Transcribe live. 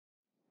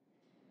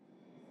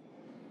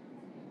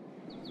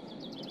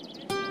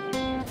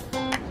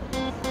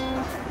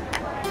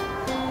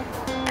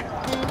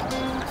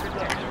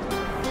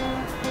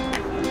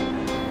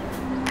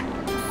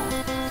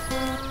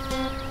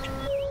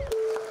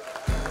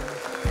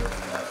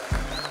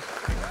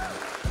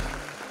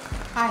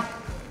Hi,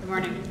 good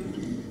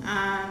morning.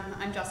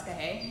 I'm Jessica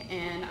Hay,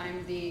 and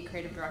I'm the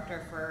creative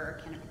director for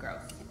Cannabis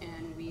Growth,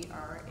 and we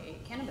are a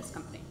cannabis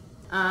company.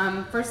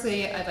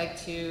 Firstly, I'd like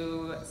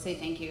to say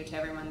thank you to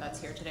everyone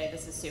that's here today.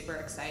 This is super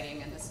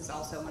exciting, and this is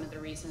also one of the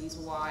reasons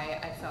why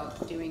I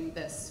felt doing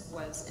this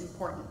was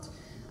important,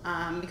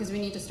 because we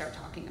need to start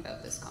talking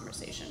about this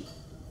conversation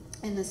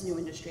in this new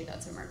industry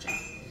that's emerging.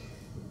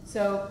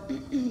 So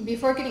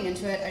before getting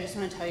into it, I just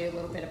want to tell you a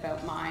little bit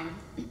about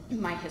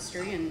my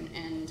history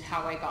and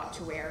how I got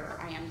to where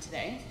I am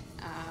today.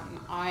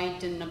 I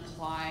didn't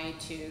apply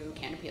to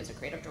Canopy as a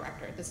creative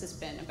director. This has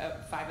been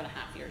about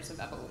 5.5 years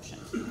of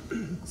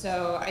evolution.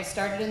 So I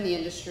started in the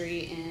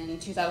industry in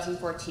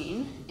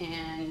 2014,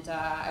 and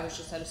I was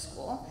just out of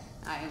school.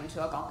 I went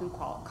to Algonquin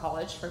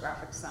College for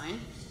graphic design,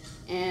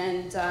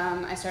 and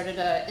I started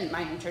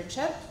my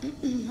internship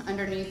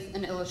underneath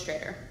an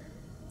illustrator.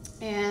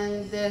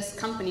 And this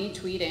company,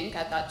 Tweed Inc.,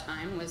 at that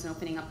time was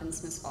opening up in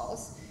Smiths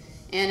Falls,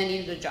 and I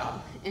needed a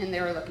job, and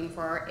they were looking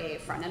for a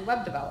front-end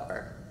web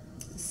developer.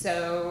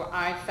 So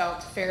I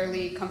felt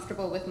fairly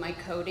comfortable with my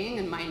coding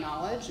and my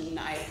knowledge, and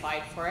I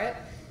applied for it,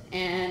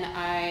 and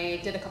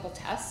I did a couple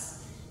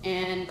tests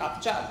and got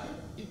the job.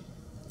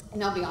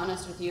 And I'll be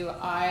honest with you,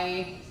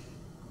 I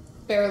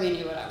barely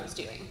knew what I was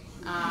doing.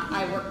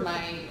 I worked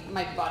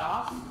my butt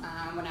off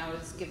when I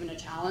was given a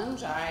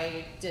challenge.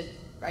 I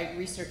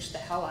researched the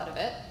hell out of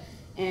it.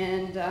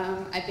 And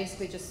I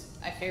basically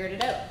I figured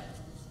it out.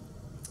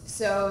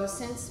 So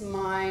since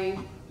my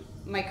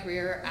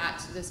career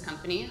at this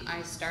company,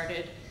 I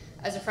started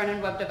as a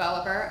front-end web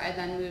developer. I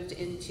then moved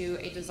into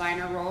a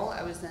designer role.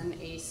 I was then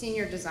a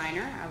senior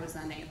designer. I was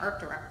then an art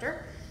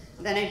director.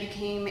 Then I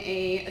became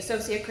an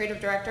associate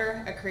creative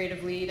director, a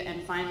creative lead,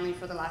 and finally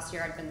for the last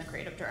year I've been the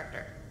creative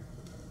director.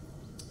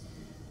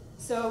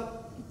 So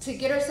to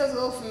get ourselves a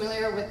little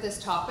familiar with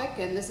this topic,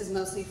 and this is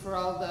mostly for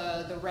all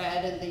the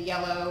red and the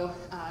yellow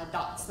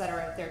dots that are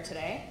out there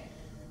today,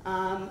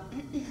 I'm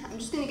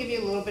just going to give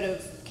you a little bit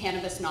of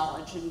cannabis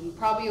knowledge, and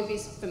probably you'll be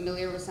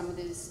familiar with some of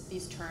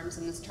these terms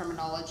and this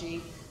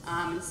terminology,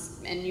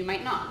 and you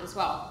might not as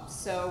well.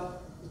 So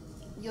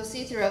you'll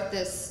see throughout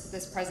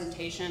this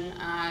presentation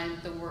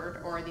the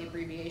word or the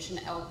abbreviation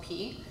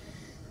LP.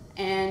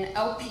 And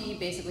LP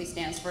basically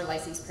stands for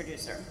licensed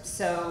producer.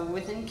 So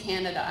within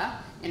Canada,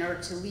 in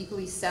order to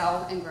legally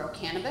sell and grow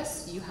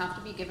cannabis, you have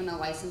to be given a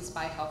license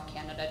by Health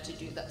Canada to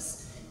do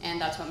this. And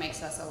that's what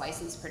makes us a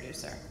licensed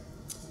producer.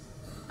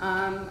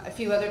 A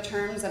few other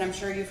terms that I'm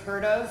sure you've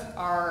heard of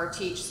are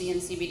THC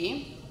and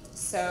CBD.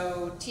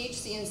 So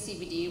THC and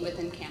CBD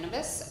within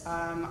cannabis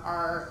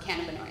are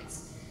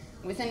cannabinoids.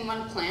 Within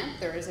one plant,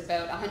 there is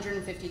about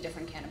 150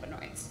 different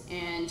cannabinoids,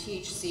 and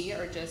THC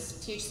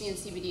and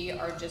CBD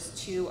are just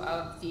two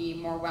of the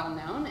more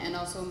well-known and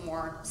also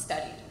more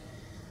studied.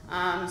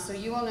 So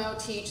you will know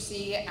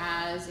THC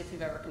as, if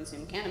you've ever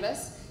consumed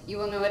cannabis, you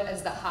will know it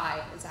as the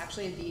high. It's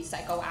actually the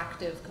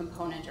psychoactive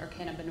component or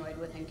cannabinoid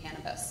within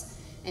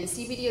cannabis. And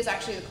CBD is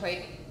actually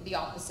quite the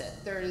opposite.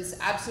 There's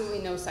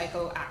absolutely no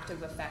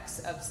psychoactive effects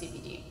of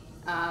CBD.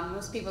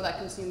 Most people that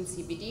consume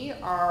CBD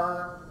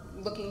are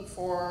looking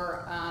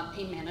for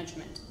pain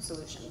management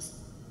solutions.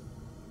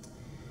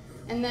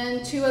 And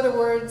then two other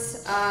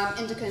words,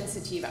 indica and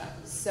sativa.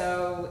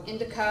 So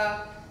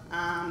indica,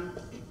 I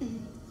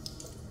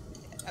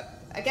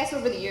guess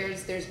over the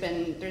years there's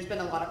been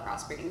a lot of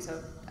crossbreeding.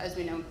 So as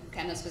we know,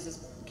 cannabis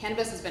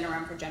has been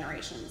around for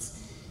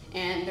generations,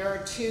 and there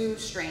are two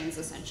strains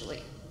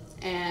essentially.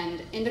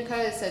 And indica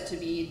is said to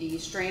be the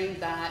strain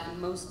that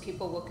most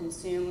people will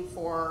consume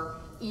for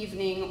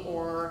evening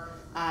or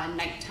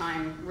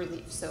nighttime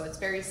relief, so it's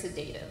very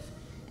sedative.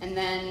 And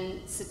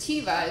then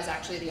sativa is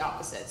actually the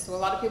opposite. So a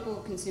lot of people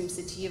will consume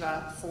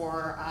sativa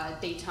for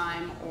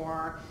daytime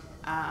or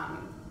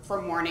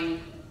for morning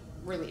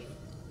relief,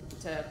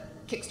 to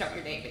kickstart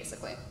your day,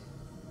 basically.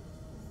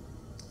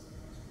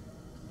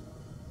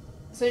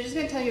 So I'm just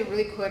going to tell you a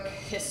really quick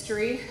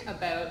history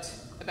about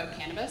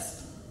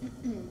cannabis.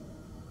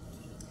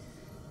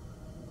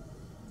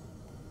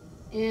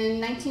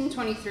 In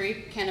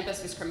 1923,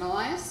 cannabis was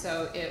criminalized,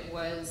 so it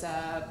was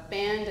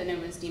banned and it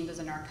was deemed as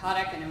a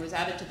narcotic, and it was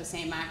added to the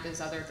same act as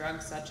other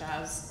drugs such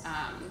as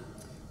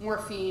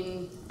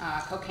morphine,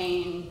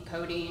 cocaine,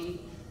 codeine.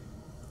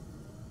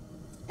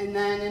 And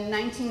then in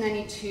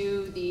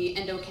 1992, the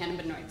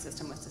endocannabinoid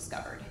system was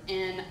discovered.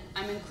 And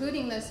I'm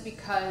including this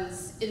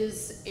because it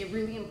is a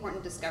really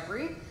important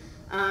discovery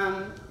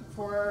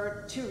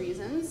for two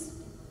reasons.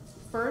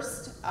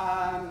 First,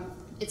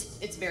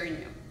 it's very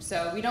new.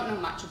 So we don't know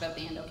much about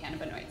the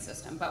endocannabinoid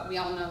system, but we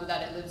all know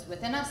that it lives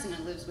within us and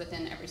it lives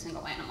within every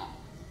single animal.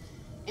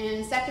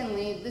 And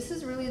secondly, this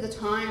is really the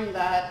time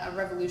that a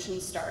revolution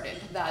started,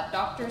 that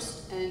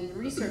doctors and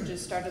researchers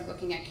started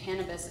looking at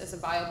cannabis as a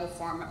viable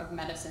form of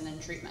medicine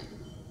and treatment.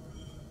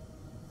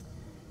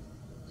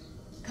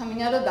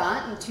 Coming out of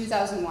that, in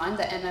 2001,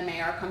 the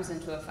MMAR comes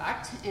into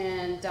effect,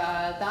 and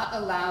that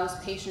allows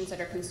patients that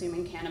are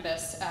consuming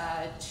cannabis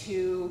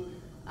to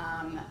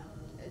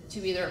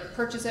either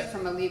purchase it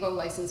from a legal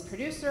licensed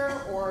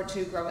producer or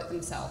to grow it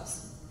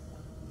themselves.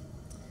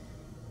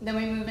 Then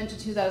we move into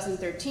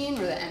 2013,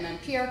 where the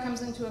MMPR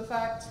comes into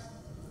effect.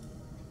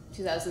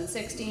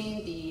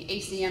 2016, the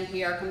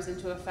ACMPR comes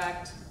into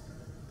effect.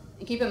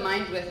 And keep in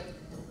mind, with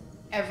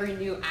every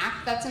new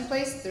act that's in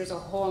place, there's a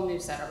whole new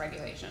set of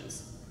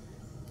regulations.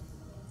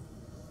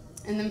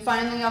 And then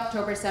finally,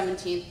 October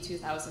 17th,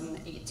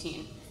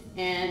 2018.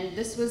 And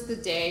this was the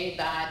day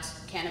that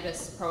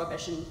cannabis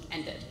prohibition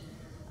ended.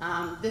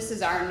 This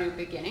is our new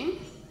beginning,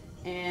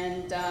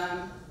 and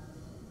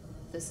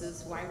this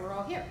is why we're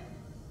all here.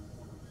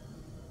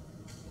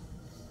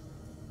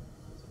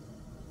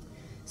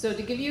 So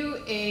to give you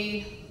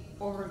an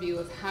overview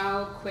of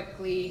how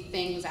quickly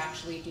things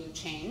actually do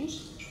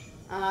change,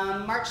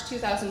 March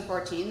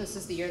 2014, this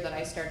is the year that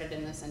I started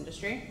in this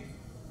industry,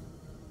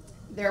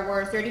 there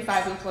were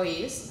 35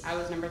 employees. I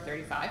was number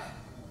 35.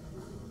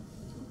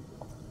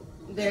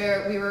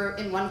 We were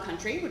in one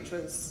country, which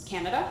was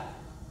Canada.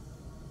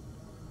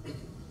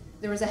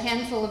 There was a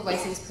handful of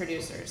licensed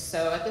producers.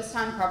 So at this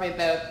time, probably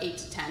about 8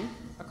 to 10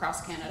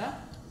 across Canada.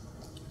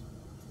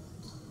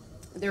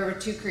 There were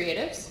 2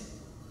 creatives.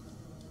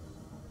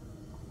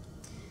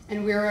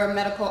 And we were a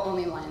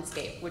medical-only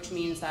landscape, which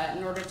means that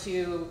in order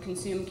to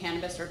consume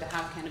cannabis or to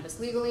have cannabis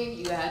legally,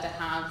 you had to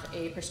have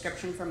a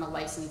prescription from a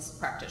licensed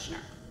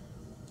practitioner.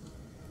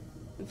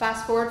 And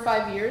fast forward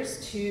 5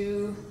 years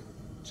to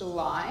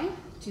July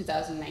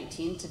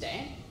 2019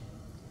 today.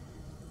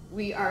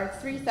 We are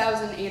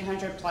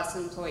 3,800 plus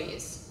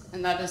employees,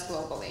 and that is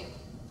globally.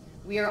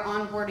 We are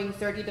onboarding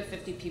 30 to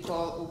 50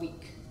 people a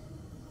week.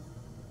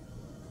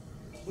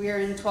 We are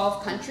in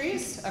 12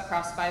 countries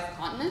across 5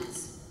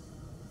 continents.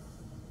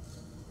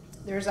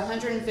 There's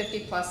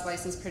 150 plus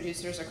licensed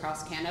producers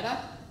across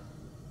Canada.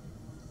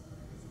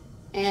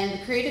 And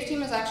the creative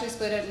team is actually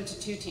split out into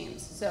 2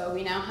 teams. So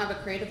we now have a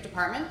creative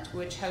department,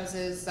 which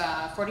houses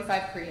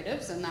 45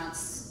 creatives, and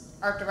that's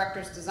art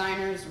directors,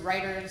 designers,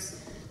 writers,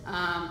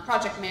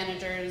 project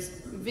managers,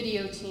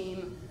 video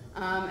team,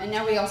 and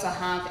now we also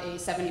have a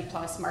 70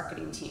 plus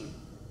marketing team.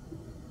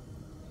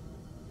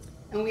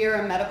 And we are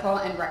a medical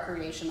and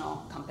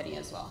recreational company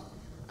as well.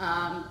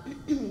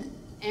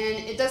 And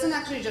it doesn't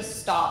actually just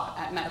stop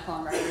at medical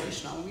and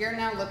recreational. We are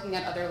now looking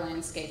at other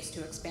landscapes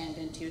to expand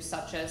into,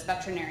 such as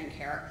veterinary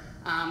care.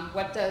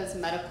 What does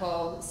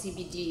medical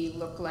CBD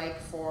look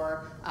like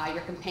for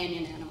your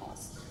companion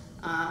animals?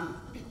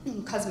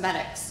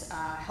 Cosmetics,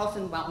 health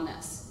and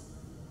wellness.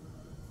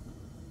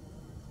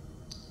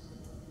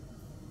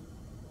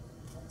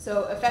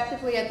 So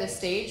effectively at this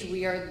stage,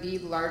 we are the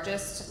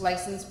largest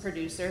licensed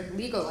producer,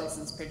 legal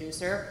licensed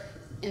producer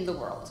in the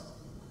world.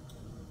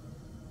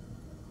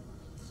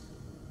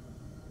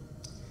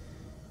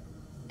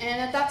 And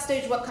at that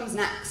stage, what comes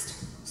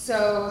next?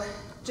 So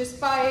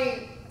just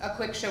by a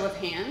quick show of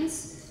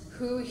hands,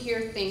 who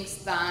here thinks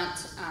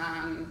that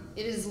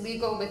it is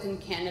legal within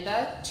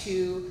Canada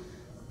to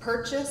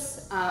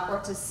purchase or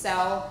to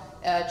sell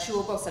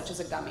chewable such as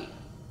a gummy?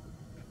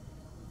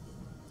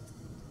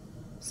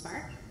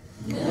 Smart.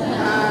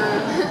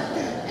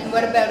 And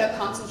what about a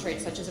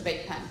concentrate such as a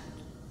vape pen?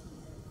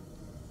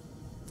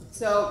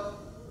 So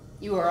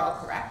you are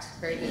all correct.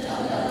 Very good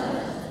job.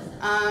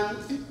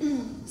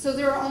 So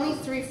there are only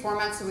 3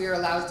 formats that we are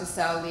allowed to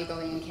sell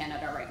legally in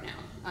Canada right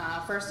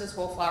now. First is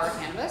whole flower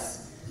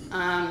cannabis,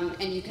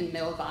 and you can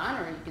mill that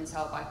or you can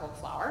sell it by whole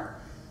flower.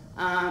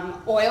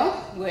 Oil,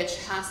 which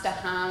has to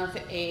have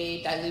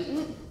a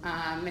diluent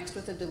mixed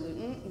with a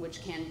diluent,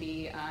 which can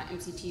be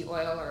MCT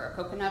oil or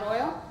coconut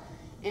oil.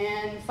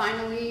 And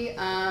finally,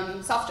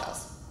 soft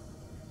gels.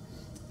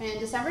 In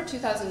December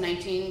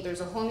 2019, there's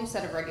a whole new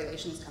set of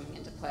regulations coming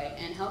into play,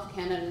 and Health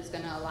Canada is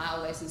going to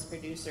allow licensed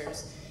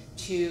producers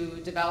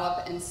to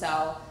develop and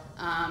sell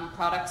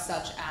products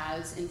such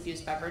as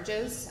infused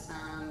beverages,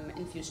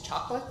 infused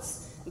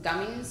chocolates,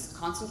 gummies,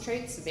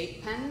 concentrates,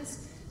 vape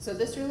pens. So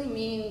this really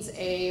means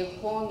a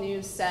whole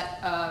new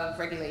set of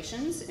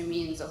regulations. It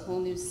means a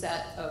whole new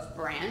set of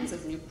brands,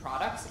 of new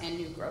products, and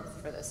new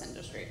growth for this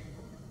industry.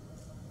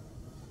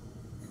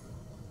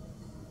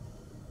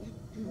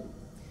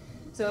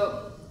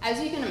 So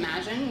as you can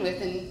imagine,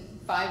 within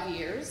 5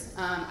 years,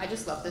 I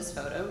just love this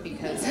photo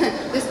because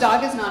this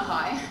dog is not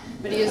high,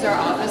 but he is our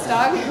office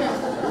dog.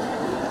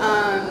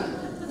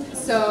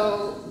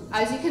 So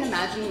as you can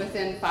imagine,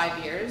 within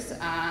 5 years,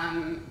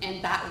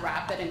 and that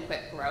rapid and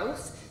quick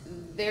growth,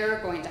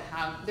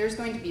 there's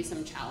going to be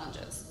some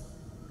challenges.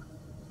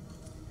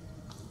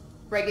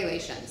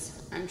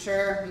 Regulations. I'm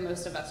sure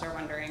most of us are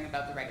wondering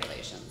about the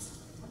regulations.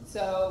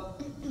 So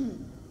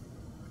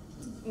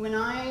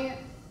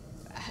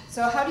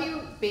So how do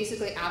you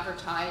basically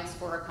advertise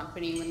for a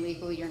company when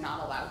legally you're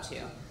not allowed to?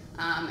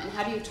 And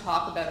how do you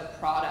talk about a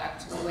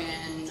product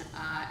when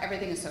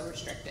everything is so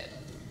restricted?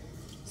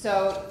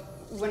 So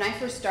when I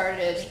first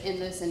started in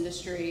this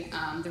industry,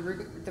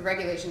 the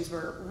regulations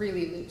were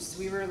really loose.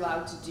 We were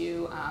allowed to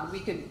do, we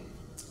could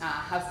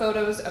have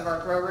photos of our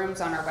grow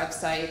rooms on our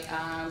website.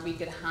 We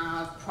could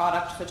have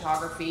product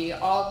photography,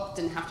 all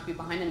didn't have to be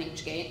behind an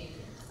age gate.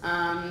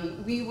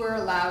 We were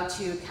allowed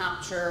to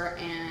capture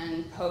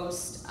and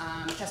post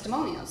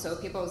testimonials, so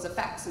people's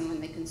effects and when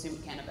they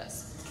consumed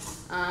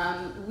cannabis.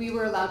 we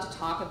were allowed to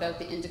talk about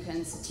the indica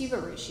and sativa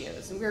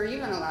ratios, and we were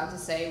even allowed to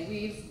say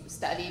we've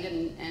studied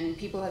and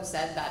people have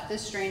said that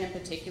this strain in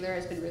particular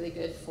has been really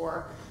good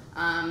for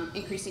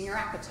increasing your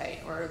appetite,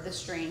 or this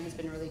strain has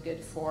been really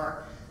good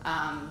for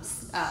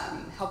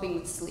helping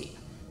with sleep.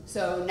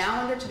 So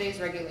now under today's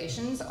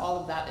regulations, all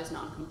of that is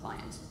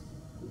non-compliant.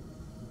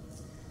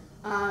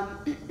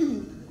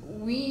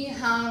 We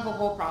have a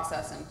whole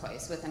process in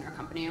place within our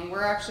company, and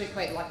we're actually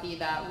quite lucky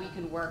that we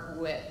can work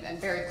with and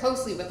very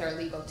closely with our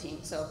legal team.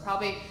 So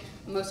probably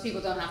most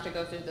people don't have to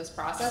go through this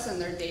process in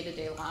their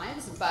day-to-day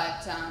lives,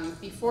 but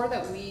before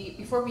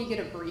we get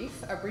a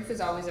brief is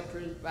always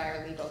approved by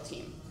our legal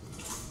team.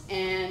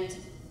 And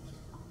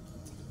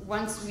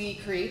once we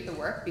create the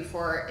work,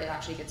 before it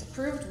actually gets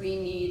approved, we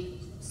need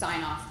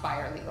sign-off by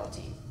our legal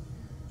team.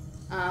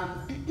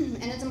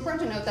 And it's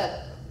important to note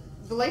that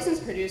the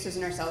licensed producers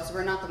and ourselves,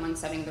 we're not the ones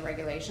setting the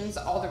regulations.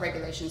 All the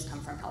regulations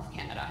come from Health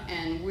Canada,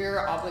 and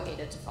we're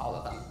obligated to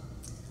follow them.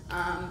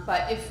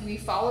 But if we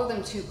follow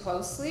them too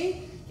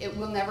closely, it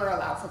will never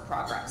allow for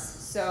progress.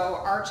 So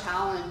our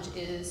challenge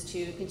is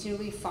to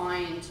continually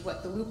find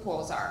what the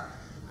loopholes are.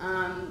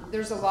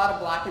 There's a lot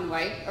of black and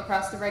white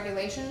across the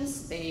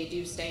regulations. They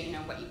do state, you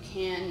know, what you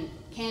can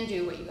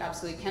do, what you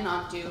absolutely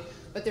cannot do,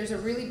 but there's a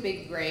really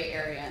big gray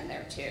area in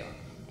there too.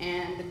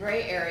 And the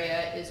gray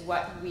area is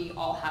what we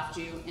all have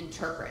to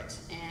interpret,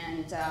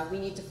 and we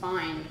need to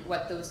find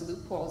what those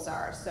loopholes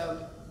are.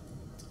 So,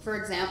 for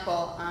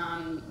example,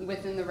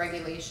 within the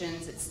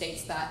regulations, it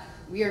states that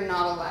we are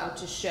not allowed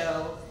to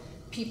show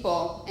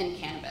people in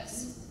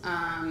cannabis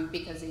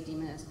because they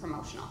deem it as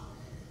promotional.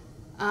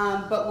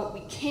 But what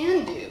we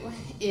can do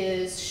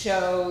is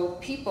show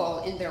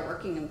people in their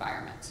working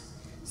environment.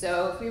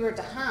 So if we were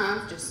to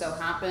have, just so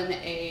happen,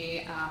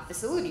 a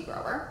facility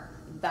grower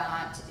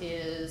that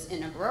is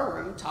in a grow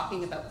room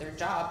talking about their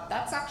job,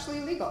 that's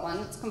actually legal and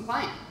it's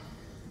compliant.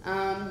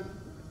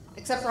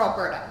 Except for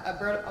Alberta.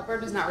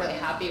 Alberta's not really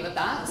happy with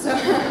that. So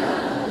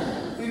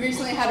we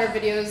recently had our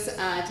videos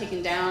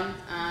taken down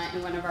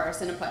in one of our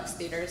Cineplex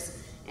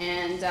theaters,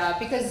 and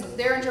because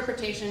their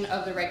interpretation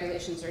of the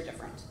regulations are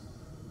different.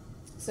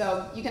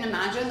 So you can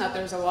imagine that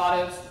there's a lot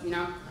of, you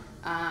know,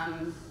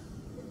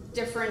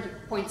 different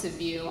points of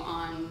view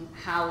on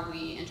how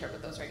we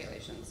interpret those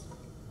regulations.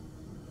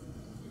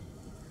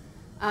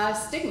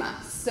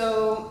 Stigma.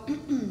 So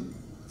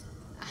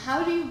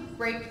how do you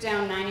break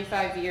down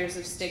 95 years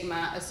of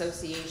stigma,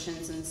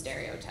 associations, and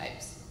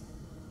stereotypes?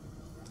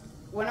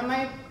 One of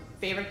my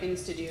favorite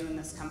things to do in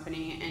this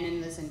company and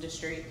in this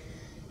industry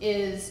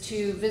is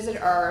to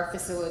visit our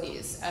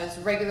facilities as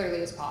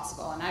regularly as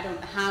possible. And I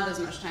don't have as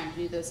much time to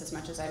do this as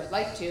much as I would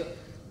like to,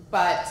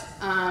 but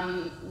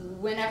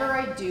whenever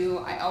I do,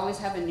 I always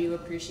have a new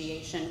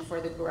appreciation for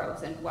the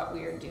growth and what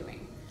we are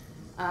doing.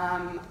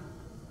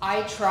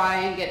 I try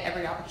and get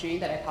every opportunity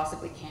that I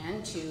possibly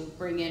can to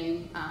bring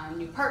in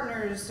new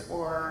partners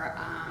or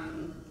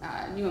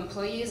new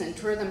employees and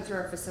tour them through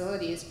our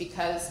facilities,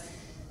 because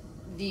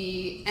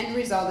the end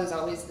result is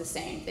always the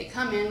same. They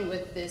come in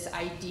with this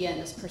idea and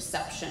this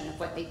perception of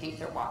what they think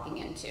they're walking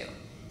into.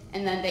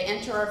 And then they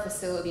enter our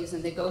facilities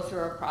and they go through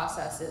our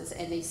processes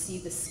and they see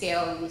the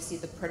scale and they see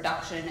the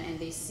production and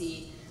they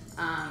see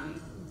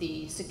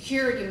the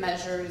security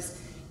measures.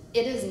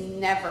 It is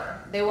never,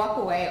 they walk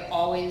away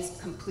always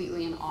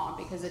completely in awe,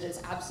 because it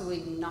is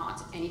absolutely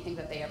not anything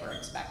that they ever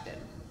expected.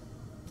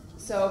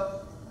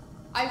 So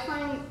I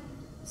find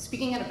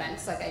speaking at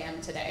events like I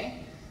am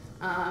today,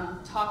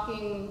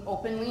 talking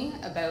openly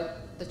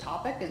about the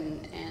topic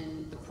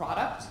and the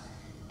product,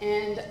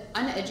 and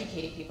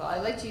uneducating people. I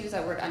like to use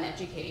that word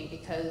uneducating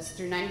because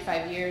through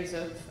 95 years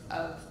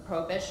of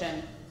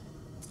prohibition,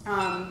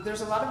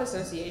 there's a lot of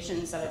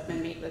associations that have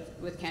been made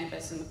with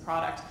cannabis and the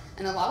product,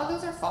 and a lot of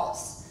those are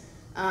false.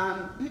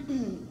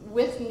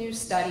 With new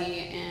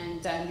study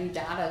and new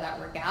data that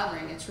we're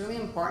gathering, it's really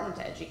important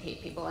to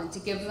educate people and to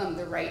give them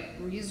the right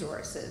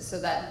resources so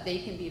that they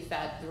can be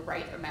fed the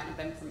right amount of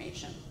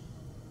information.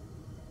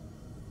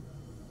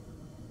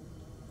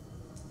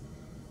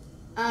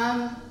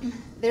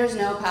 There's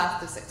no path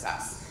to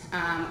success,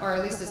 or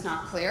at least it's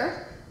not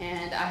clear,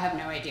 and I have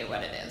no idea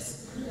what it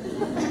is.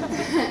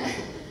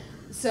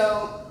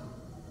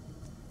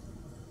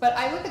 But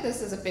I look at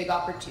this as a big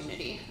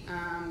opportunity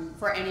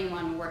for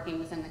anyone working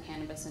within the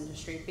cannabis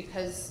industry,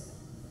 because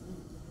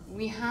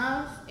we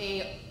have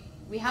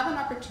an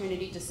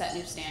opportunity to set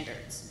new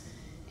standards,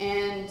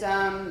 and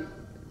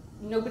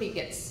nobody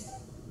gets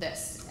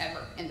this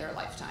ever in their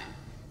lifetime.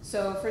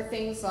 So for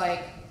things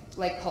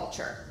like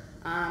culture,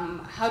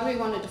 how do we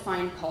want to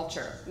define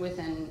culture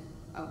within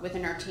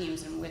our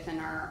teams and within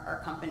our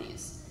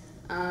companies?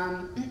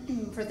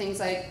 For things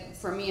like,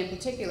 for me in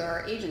particular,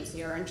 our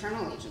agency, our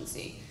internal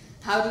agency.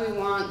 How do we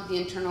want the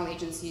internal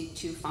agency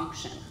to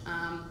function?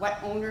 What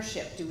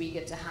ownership do we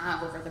get to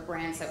have over the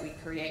brands that we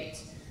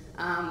create?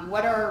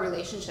 What are our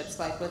relationships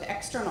like with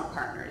external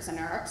partners and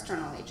our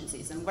external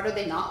agencies, and what are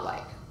they not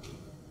like?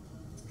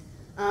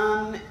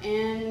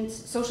 And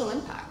social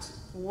impact.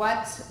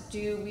 what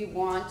do we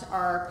want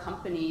our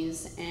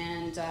companies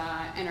and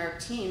our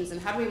teams, and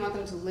how do we want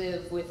them to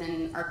live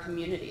within our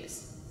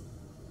communities?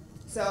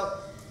 So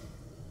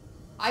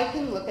I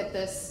can look at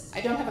this,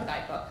 I don't have a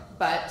guidebook,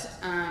 but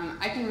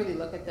I can really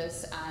look at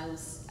this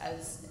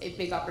as a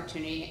big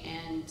opportunity,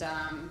 and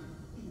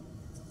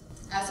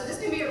so this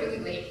can be a really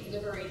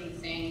liberating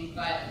thing,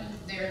 but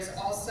there's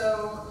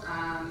also,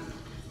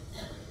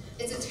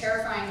 it's a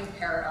terrifying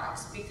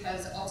paradox,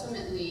 because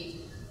ultimately,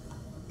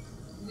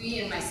 we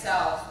and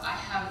myself, I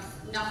have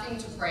nothing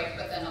to break,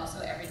 but then also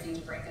everything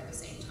to break at the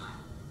same time.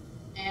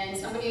 And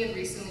somebody had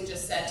recently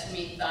just said to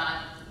me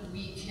that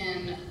we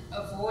can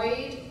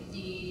avoid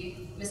the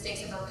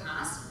mistakes of our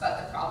past,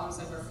 but the problems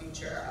of our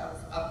future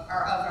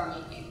are of our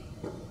making.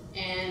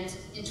 And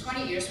in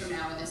 20 years from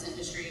now, when this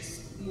industry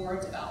is more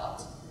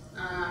developed,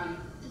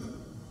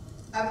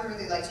 I would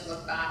really like to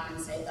look back and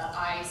say that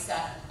I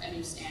set a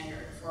new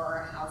standard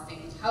for how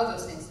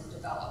those things have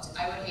developed.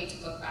 I would hate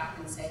to look back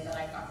and say that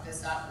I fucked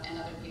this up and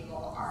other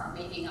people are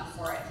making up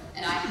for it,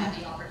 and I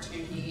had the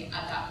opportunity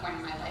at that point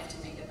in my life to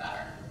make it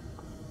better.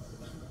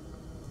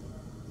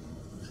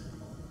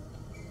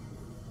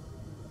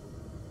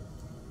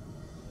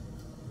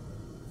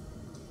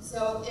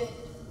 So if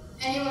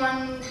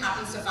anyone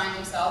happens to find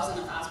themselves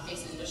in a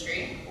fast-paced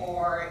industry,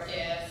 or if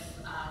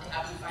they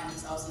happen to find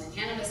themselves in the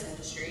cannabis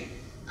industry,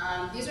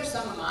 these are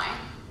some of my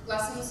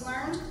lessons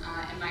learned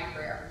in my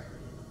career.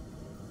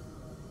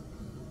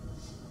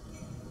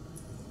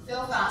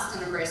 Fail fast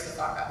and embrace the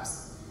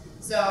fuck-ups.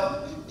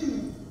 So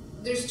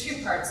there's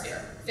two parts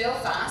here. Fail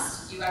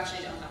fast, you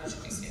actually don't have a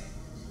choice here.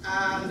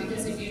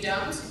 Because if you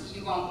don't,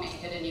 you won't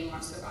make it and you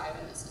won't survive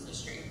in this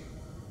industry.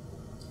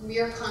 We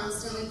are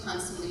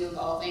constantly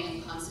evolving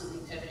and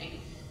constantly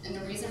pivoting. And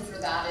the reason for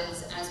that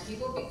is as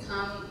people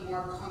become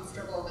more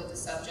comfortable with the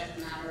subject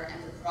matter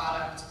and the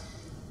product,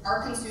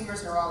 our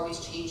consumers are always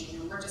changing,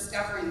 and we're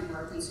discovering who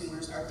our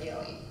consumers are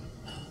daily.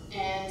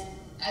 And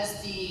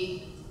as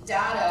the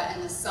data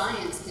and the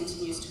science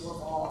continues to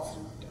evolve,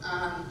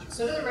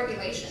 so do the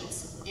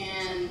regulations.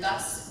 And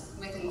that's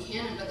within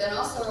Canada, but then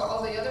also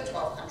all the other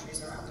 12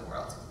 countries around the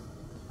world.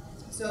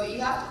 So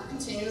you have to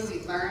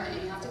continually learn,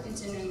 and you have to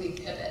continually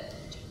pivot.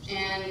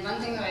 And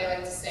one thing that I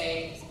like to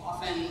say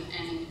often,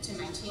 and to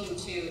my team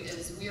too,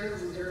 is we are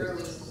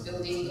literally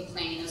building the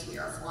plane as we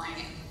are flying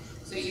it.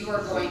 So you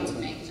are going to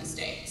make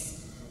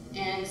mistakes.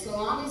 And so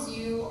long as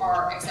you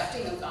are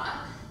accepting of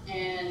that,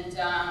 and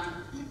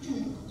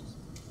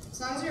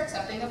so long as you're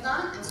accepting of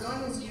that, and so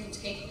long as you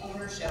take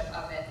ownership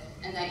of it,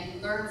 and that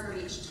you learn from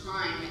each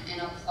time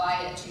and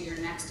apply it to your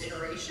next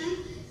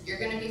iteration, you're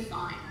going to be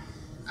fine.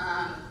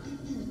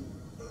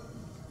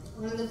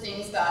 One of the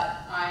things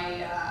that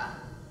I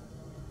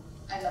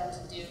love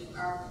to do,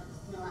 or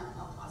you know what,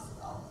 I'll pause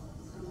it all.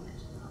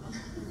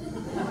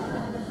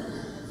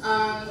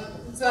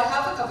 So I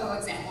have a couple of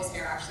examples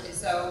here actually.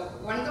 So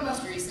one of the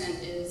most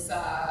recent is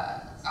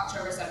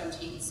October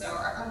 17th. So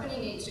our company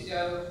needs to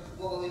go,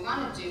 well, what we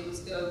want to do is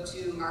go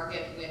to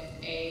market with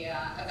a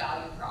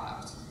value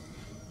product.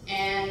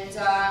 And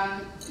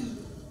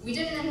we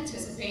didn't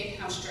anticipate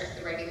how strict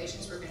the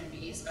regulations were going to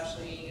be,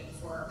 especially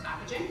for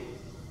packaging.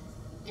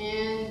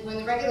 And when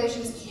the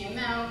regulations came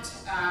out,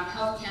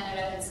 Health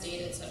Canada had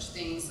stated such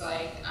things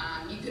like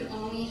you could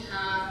only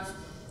have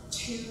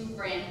 2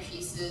 brand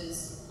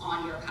pieces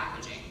on your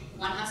packaging.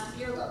 One has to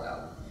be your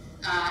logo,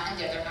 and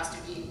the other has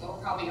to be, well,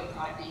 probably your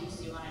product name,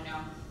 because you want to know,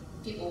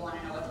 people want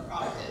to know what the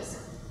product is.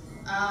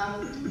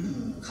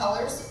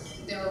 Colors,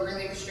 they were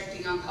really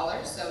restricting on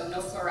colors, so no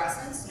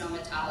fluorescents, no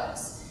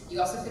metallics. You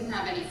also couldn't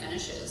have any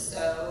finishes,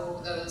 so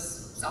those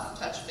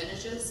self-touch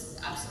finishes,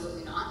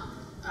 absolutely not.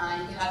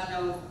 You could have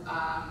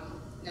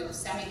no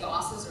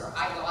semi-glosses or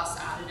high gloss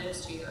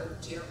additives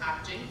to your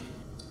packaging.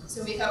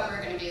 So we thought we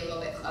were going to be a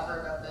little bit clever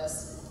about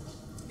this.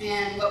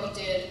 And what we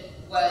did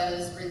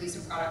was release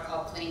a product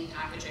called plain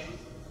packaging.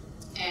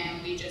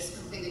 And we just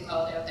completely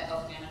called out the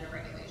Health Canada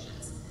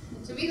regulations.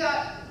 So we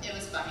thought it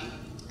was funny.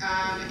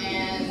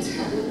 And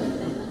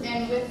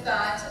with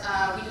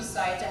that, we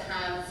decided to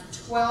have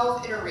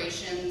 12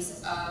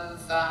 iterations of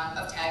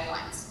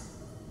taglines.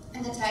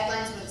 And the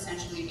taglines would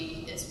essentially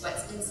be, it's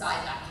what's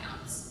inside that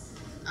counts.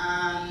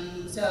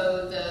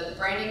 So the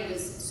branding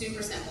was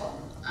super simple,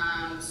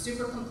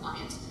 super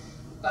compliant,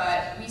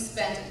 but we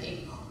spent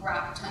a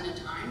crap ton of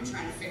time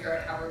trying to figure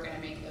out how we're going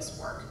to make this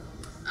work.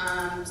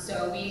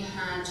 So we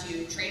had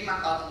to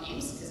trademark all the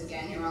names, because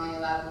again, you're only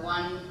allowed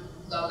one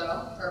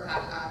logo per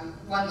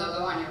one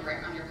logo on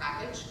your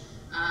package.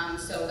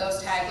 So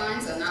those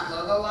taglines and that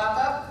logo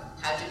lockup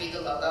had to be the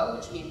logo,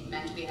 which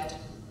meant we had to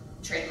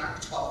trademark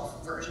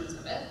 12 versions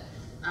of it.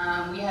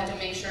 We had to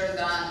make sure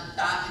that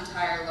that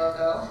entire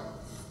logo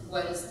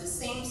was the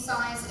same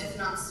size, if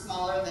not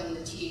smaller, than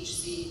the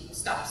THC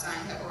stop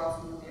sign that we're all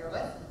familiar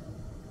with.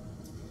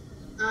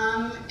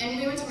 And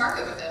we went to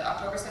market with it.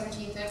 October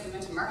 17th, we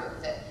went to market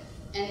with it,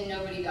 and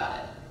nobody got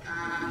it.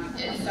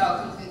 It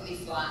fell completely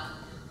flat.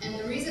 And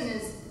the reason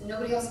is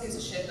nobody else gives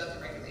a shit about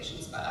the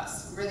regulations but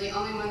us. We're the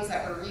only ones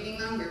that were reading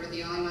them. We were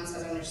the only ones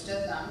that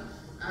understood them.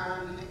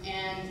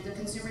 and the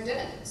consumer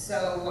didn't.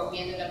 So what we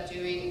ended up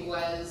doing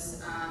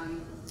was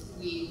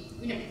we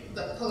didn't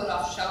pull it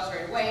off the shelves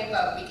right away,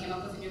 but we came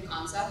up with a new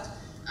concept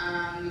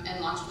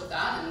and launched with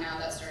that, and now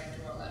that's starting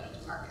to roll out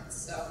into markets.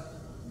 So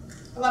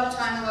a lot of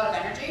time, a lot of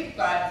energy,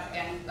 but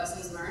again,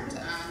 lessons learned,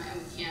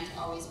 and we can't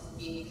always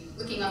be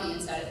looking on the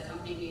inside of the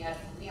company.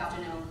 We have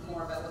to know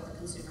more about what the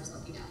consumer's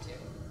looking at too.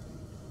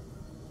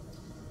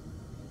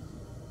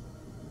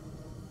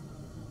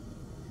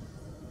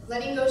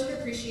 Letting go to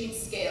appreciate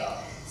scale.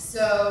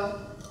 So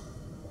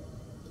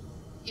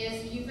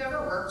if you've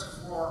ever worked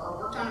for or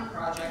worked on a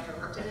project or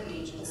worked in an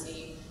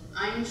agency,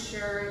 I'm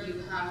sure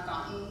you have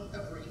gotten a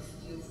brief.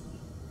 You've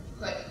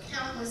put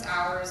countless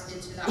hours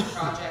into that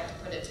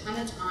project, put a ton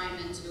of time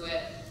into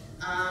it,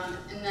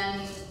 and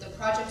then the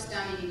project's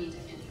done and you need to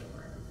hand it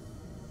over.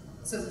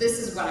 So this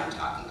is what I'm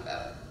talking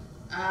about.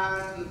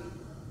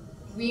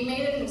 We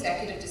made an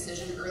executive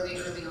decision early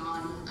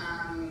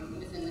on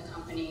within the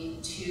company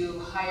to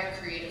hire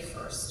creative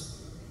first.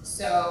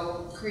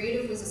 So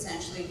creative was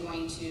essentially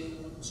going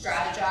to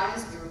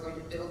strategize, we were going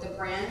to build the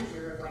brand, we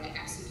were going to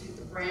execute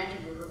the brand,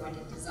 we were going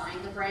to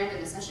design the brand,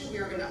 and essentially we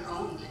were going to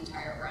own the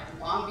entire brand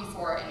long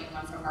before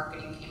anyone from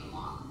marketing came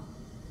along.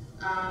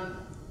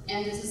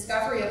 And the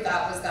discovery of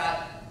that was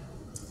that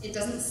it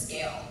doesn't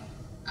scale.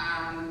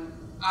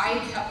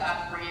 I kept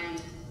that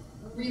brand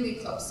really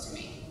close to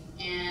me.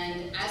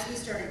 And as we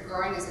started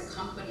growing as a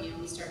company and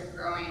we started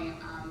growing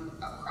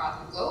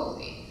across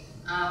globally,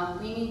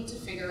 we needed to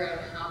figure out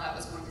how that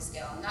was going to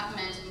scale. And that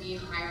meant me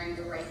hiring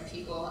the right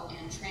people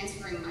and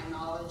transferring my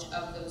knowledge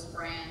of those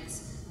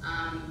brands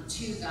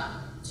to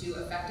them to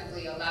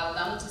effectively allow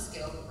them to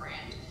scale the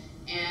brand.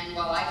 And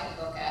while I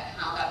could look at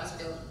how that was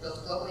built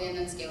globally and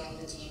then scaling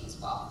the team as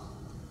well.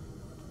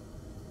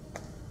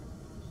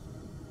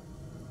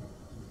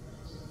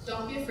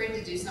 Don't be afraid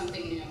to do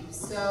something new.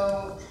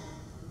 So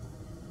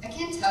I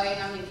can't tell you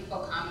how many people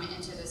come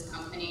into this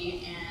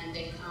company and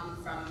they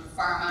come from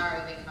pharma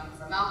or they come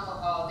from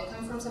alcohol, they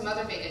come from some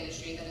other big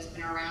industry that has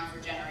been around for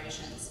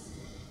generations.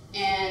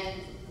 And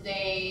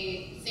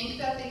they think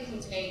that they can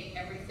take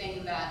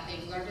everything that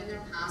they've learned in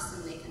their past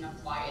and they can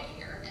apply it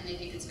here and they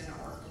think it's going to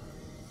work.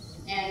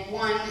 And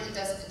one, it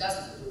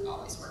doesn't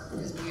always work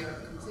because we are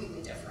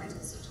completely different.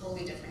 It's a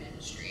totally different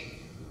industry.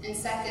 And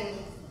second,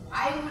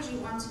 why would you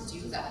want to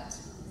do that?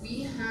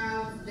 We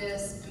have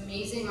this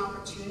amazing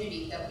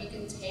opportunity that we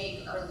can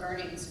take our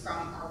learnings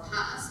from our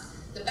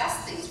past, the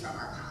best things from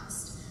our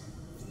past.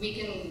 We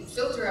can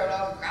filter out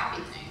all the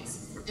crappy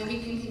things, and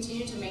we can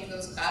continue to make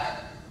those better.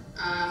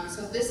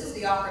 So this is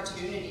the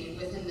opportunity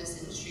within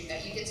this industry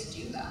that you get to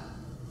do that.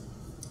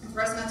 And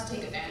for us not to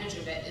take advantage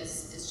of it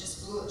is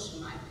just foolish,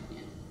 in my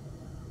opinion.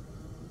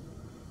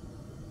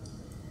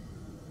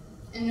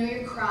 And know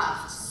your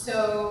craft.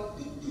 So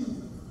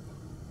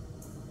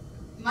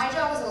my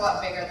job is a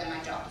lot bigger than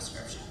my job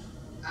description.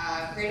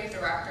 Creative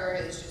director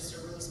is just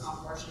a really small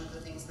portion of the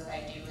things that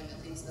I do and the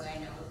things that I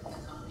know within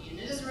the company. And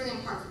it is really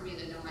important for me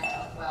to know my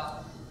job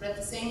well, but at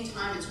the same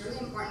time, it's really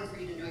important for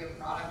you to know your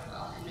product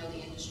well and know the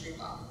industry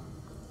well.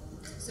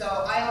 So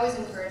I always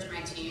encourage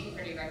my team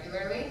pretty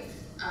regularly.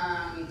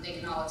 They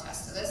can all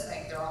attest to this,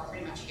 like they're all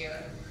pretty much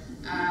here.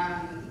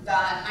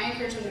 That I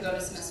encourage them to go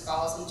to Smiths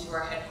Falls and to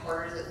our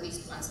headquarters at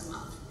least once a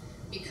month,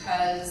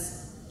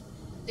 because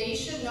they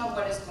should know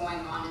what is going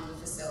on in the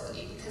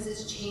facility because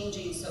it's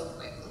changing so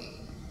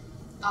quickly.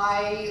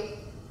 I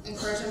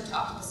encourage them to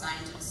talk to the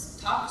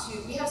scientists.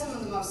 We have some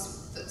of the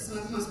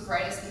most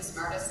brightest and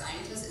smartest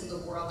scientists in the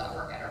world that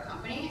work at our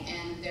company,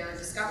 and they're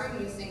discovering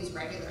new things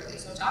regularly.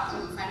 So talk to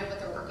them and find out what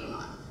they're working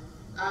on.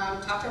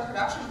 Talk to our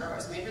production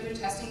growers. Maybe they're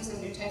testing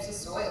some new types of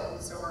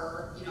soils,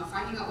 or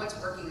finding out what's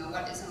working and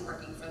what isn't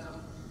working for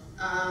them.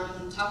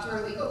 Talk to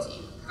our legal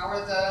team. How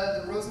are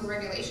the rules and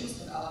regulations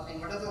developing?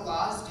 What are the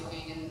laws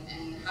doing,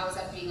 and how is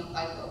that being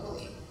applied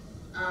globally?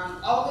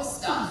 All this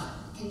stuff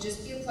can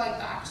just be applied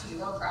back to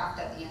your craft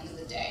at the end of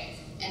the day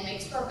and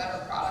makes for a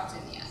better product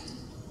in the end.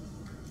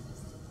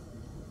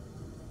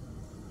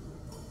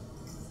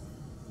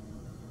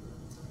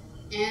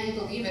 And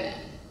believe in it.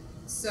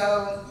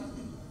 So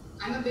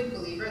I'm a big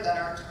believer that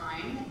our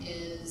time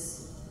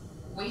is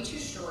way too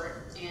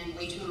short and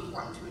way too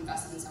important to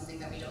invest in something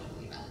that we don't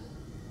believe in.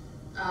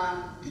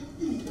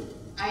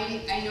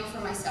 I know for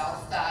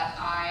myself that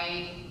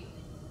I'm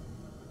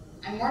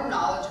more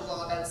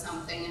knowledgeable about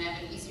something and I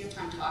have an easier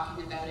time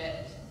talking about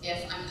it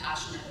if I'm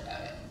passionate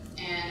about it.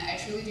 And I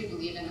truly do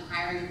believe in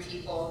hiring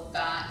people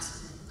that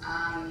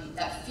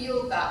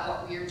feel that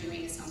what we are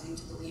doing is something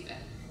to believe in.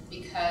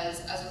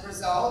 Because as a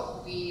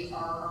result, we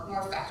are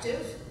more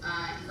effective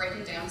in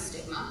breaking down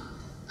stigma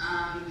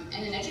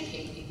and in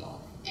educating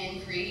people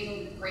and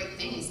creating great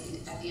things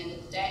at the end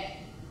of the day.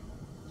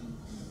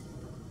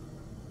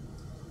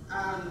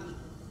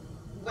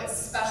 What's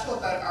special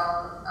about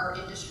our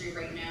industry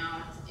right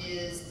now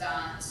is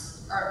that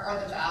are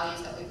the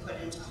values that we put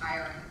into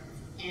hiring.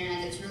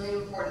 And it's really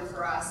important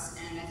for us,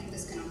 and I think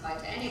this can apply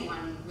to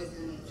anyone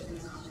within the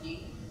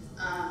company,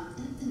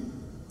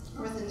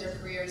 or within their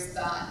careers,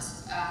 that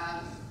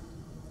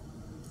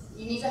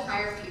you need to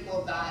hire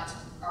people that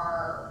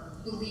are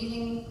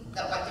believing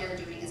that what they're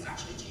doing is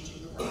actually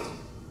changing the world.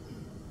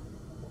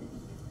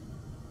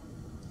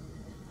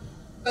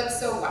 But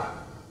so what?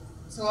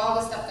 So all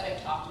the stuff that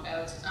I've talked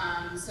about.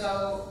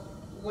 So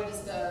what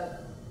is the,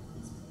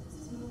 is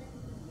this moving?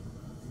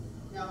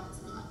 No,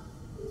 it's not.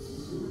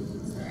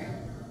 Sorry.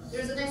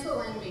 There's a nice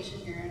little animation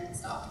here and it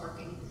stopped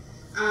working.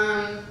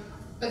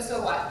 But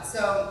so what?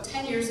 So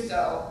 10 years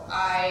ago,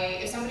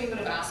 if somebody would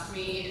have asked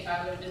me if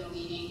I would have been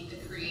leading the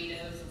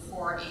creative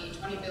for a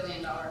 $20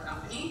 billion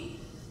company,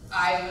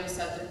 I would have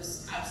said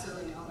there's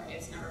absolutely no way,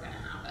 it's never going to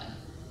happen.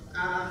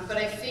 But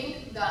I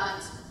think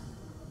that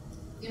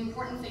the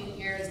important thing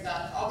here is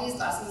that all these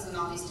lessons and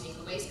all these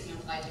takeaways can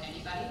apply to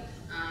anybody,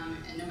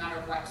 and no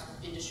matter what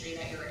industry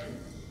that you're in.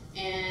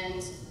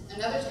 And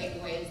another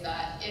takeaway is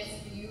that if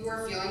you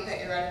are feeling that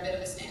you're at a bit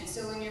of a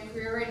standstill in your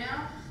career right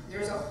now,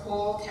 there's a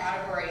whole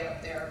category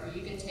out there where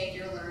you can take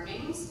your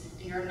learnings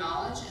and your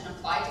knowledge and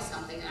apply to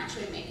something and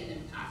actually make an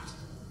impact.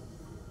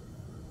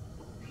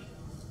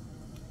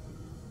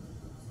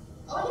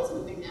 Oh, it is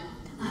moving now.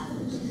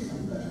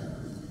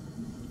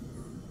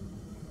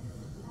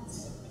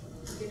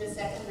 Give it a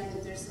second,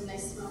 and there's some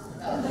nice smoke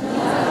about it.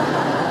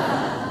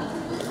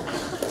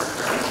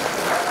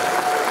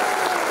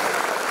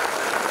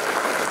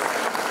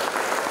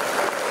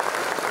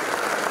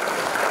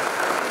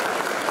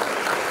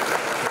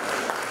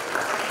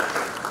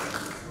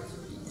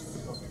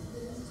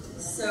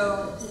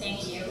 So,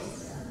 thank you.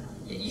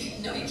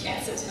 No, you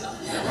can't sit down.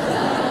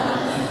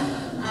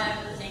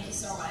 Thank you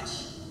so much.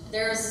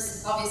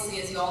 There's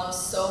obviously, as you all know,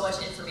 so much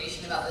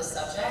information about this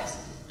subject.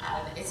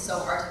 It's so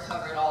hard to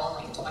cover it all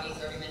in like a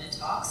 20-30 minute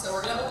talk. So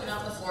we're going to open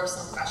up the floor to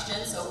some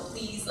questions. So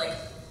please,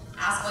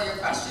 ask all your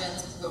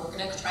questions. We're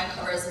going to try and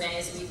cover as many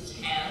as we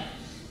can.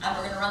 And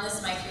we're going to run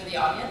this mic through the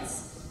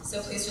audience.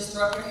 So please just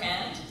throw up your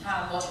hand.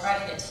 We'll try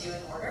to get to you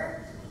in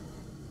order.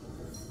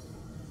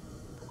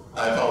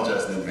 I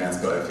apologize in advance,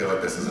 but I feel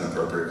like this is an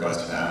appropriate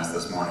question to ask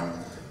this morning.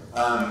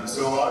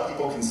 So a lot of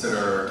people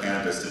consider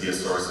cannabis to be a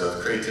source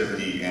of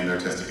creativity and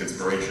artistic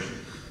inspiration.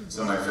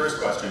 So my first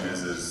question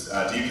is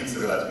do you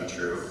consider that to be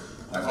true?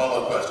 My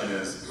follow-up question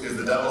is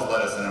the devil's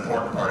lettuce an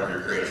important part of your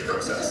creative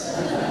process?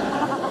 So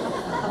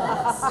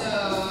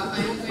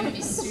I'm going to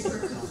be super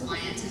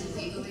compliant and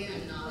legally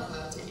I'm not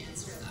allowed to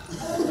answer that.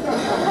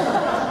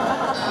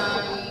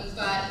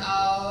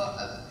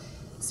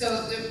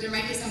 So there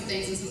might be some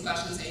things and some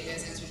questions that you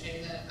guys answered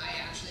today that I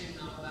actually am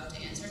not allowed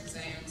to answer because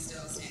I am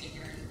still standing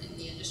here in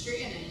the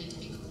industry and I need to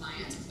be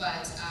compliant.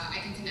 But I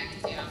can connect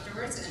with you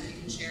afterwards and we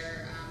can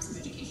share some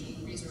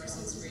education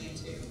resources for you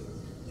to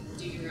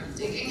do your own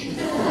digging.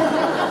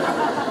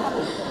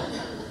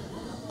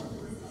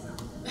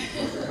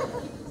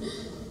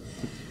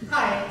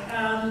 Hi,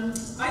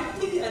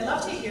 I'd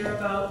love to hear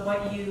about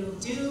what you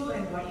do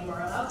and what you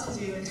are allowed to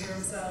do in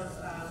terms of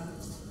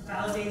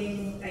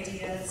validating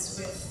ideas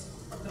with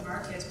the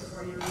market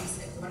before you release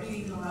it. What are you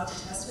even allowed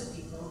to test with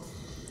people?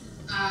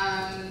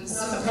 Not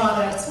the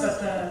products, but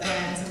the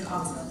brands and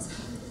concepts.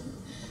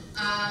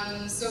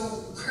 So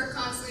we're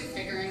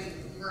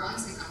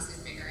honestly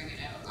constantly figuring it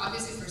out.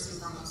 Obviously, first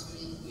and foremost,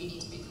 we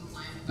need to be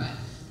compliant, but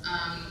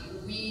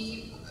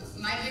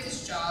my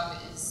biggest job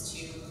is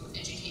to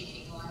educate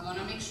people. I want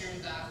to make sure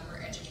that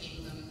we're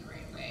educating them in the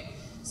right way.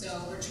 So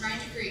we're trying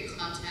to create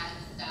content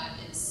that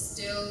is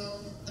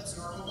still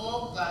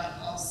absorbable, but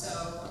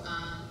also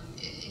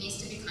it needs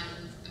to be kind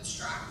of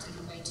abstract in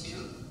a way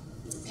too.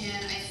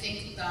 And I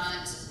think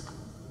that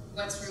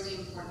what's really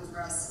important for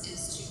us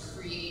is to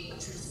create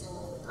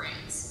truthful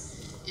brands.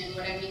 And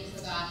what I mean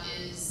for that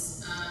is,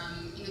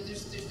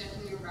 there's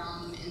definitely a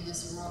realm in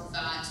this world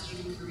that you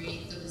can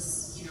create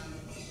those,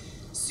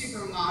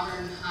 super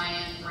modern,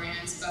 high-end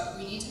brands, but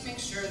we need to make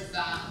sure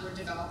that we're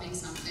developing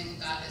something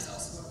that is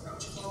also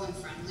approachable and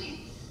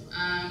friendly,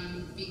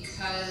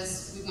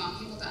 because we want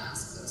people to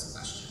ask those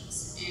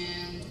questions,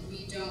 and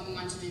we don't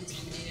want to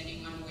intimidate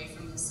anyone away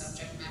from the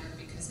subject matter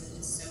because it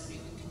is so new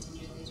and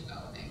continually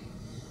developing.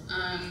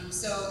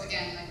 So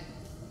again,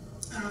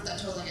 I don't know if that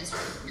totally answered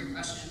your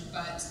question,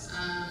 but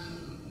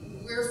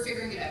we're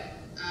figuring it out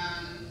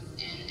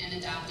and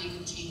adapting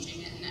and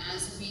changing it. And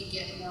as we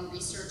get more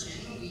research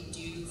in, we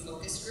do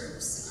focus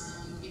groups.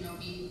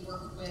 We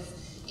work with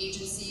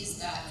agencies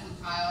that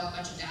compile a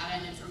bunch of data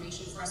and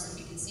information for us so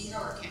we can see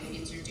how our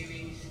campaigns are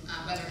doing,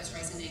 whether it's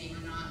resonating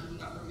or not, and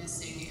what we're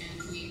missing.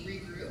 And we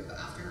regroup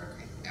after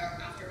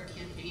a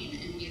campaign,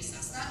 and we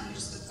assess that, and we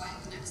just apply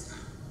it the next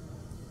time.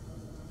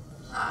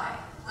 Hi.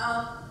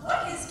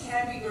 What is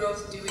Canopy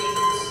Growth doing to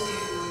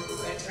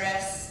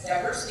address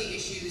diversity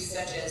issues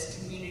such as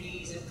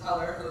communities of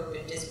color who have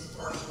been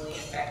disproportionately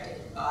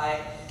affected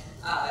by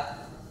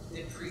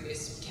the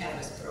previous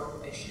cannabis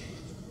prohibition?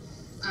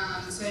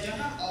 So I don't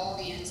have all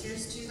the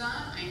answers to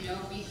that. I know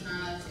we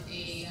have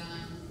a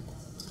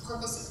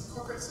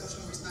corporate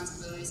social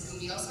responsibilities,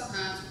 and we also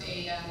have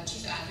a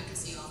chief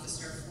advocacy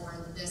officer for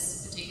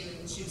this particular.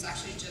 She was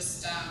actually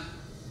just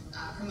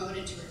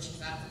promoted to a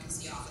chief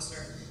advocacy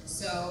officer.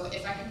 So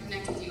if I can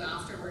connect with you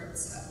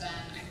afterwards, then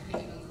I can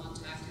put you in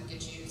contact and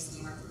get you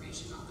some more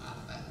information on that.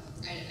 But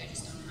I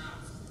just don't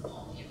have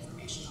all the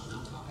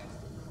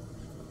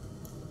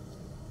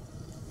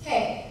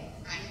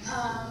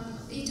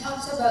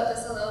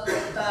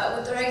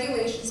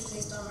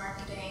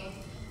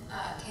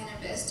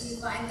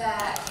find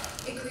that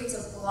it creates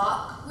a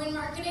block when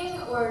marketing,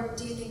 or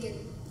do you think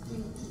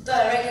the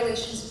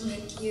regulations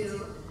make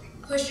you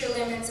push your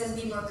limits and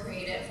be more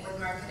creative when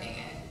marketing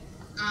it?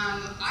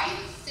 I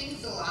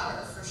think the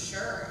latter for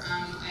sure.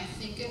 I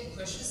think it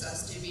pushes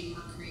us to be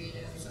more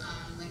creative.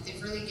 Like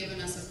they've really given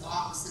us a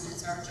box, and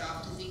it's our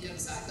job to think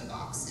outside the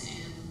box,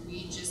 and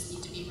we just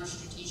need to be more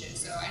strategic.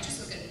 So I just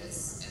look at it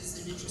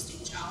as an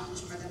interesting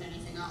challenge more than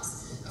anything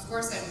else. Of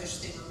course, I wish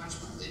they were much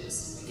more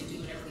loose and we could do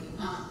whatever we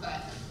want,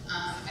 but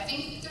I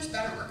think there's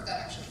better work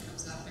that actually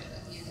comes out of it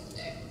at the end of the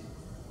day.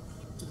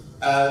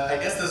 I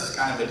guess this is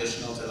kind of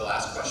additional to the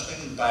last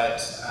question,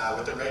 but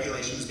with the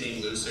regulations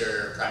being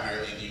looser,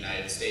 primarily in the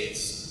United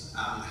States,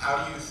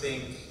 how do you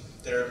think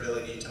their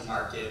ability to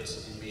market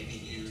and maybe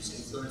use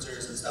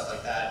influencers and stuff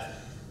like that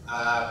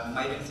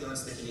might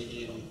influence the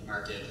Canadian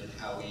market and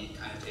how we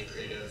kind of take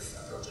creative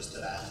approaches to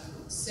that?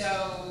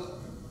 So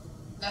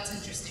that's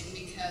interesting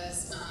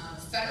because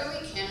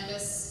federally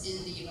cannabis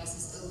in the US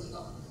is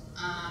illegal.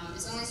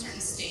 It's only certain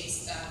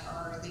states that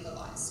are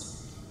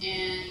legalized.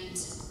 And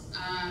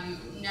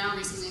now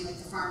recently, like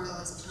the Farm Bill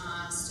has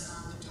passed,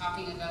 they're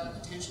talking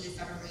about potentially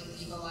federally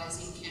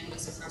legalizing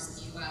cannabis across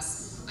the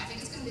US. I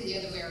think it's going to be the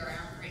other way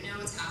around. Right now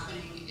what's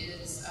happening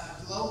is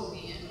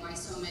globally, and why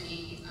so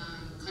many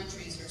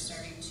countries are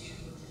starting to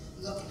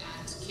look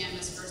at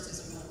cannabis first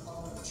as a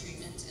medical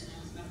treatment and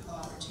a medical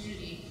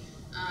opportunity,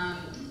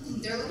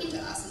 they're looking to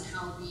us and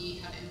how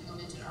we have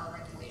implemented our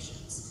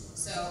regulations.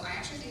 So I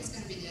actually think it's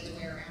going to be the other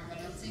way around.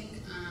 I don't think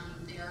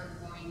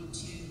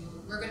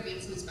we're going to be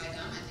influenced by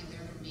them. I think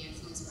they're going to be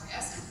influenced by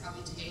us and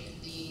probably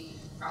take the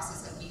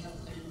process that we have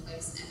put in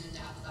place and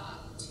adapt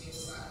that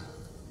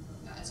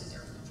to their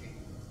country.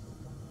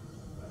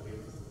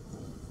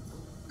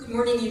 Good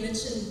morning. You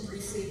mentioned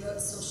briefly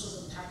about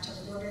social impact.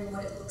 I'm wondering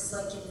what it looks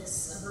like in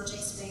this emerging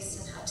space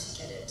and how to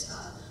get it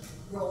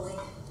rolling.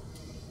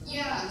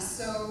 Yeah,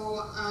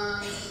 so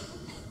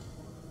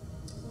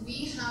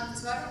we have,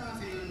 so I don't know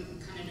if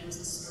anyone kind of knows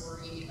the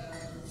story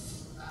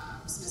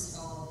of Smith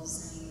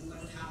Falls and what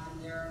had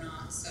happened there or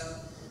not. So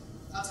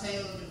I'll tell you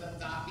a little bit about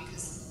that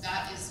because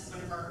that is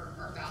one of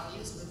our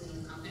values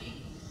within the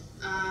company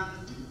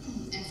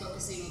and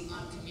focusing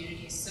on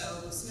communities.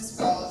 So Smith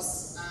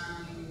Falls,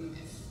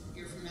 if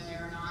you're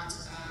familiar or not,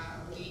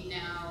 we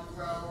now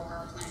grow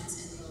our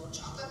plants in the old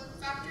chocolate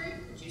factory,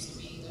 which used to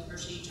be the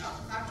Hershey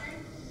chocolate factory.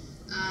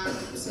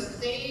 So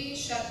they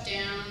shut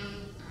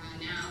down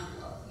now.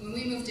 Well, when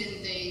we moved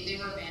in, they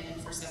were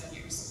abandoned for 7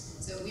 years.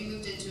 So we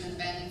moved into an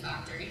abandoned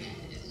factory,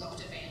 and it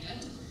looked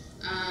abandoned.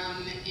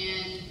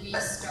 And we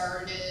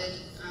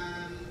started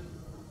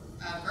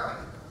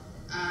growing.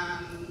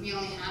 We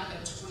only had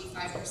about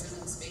 25%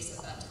 of the space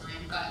at that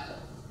time, but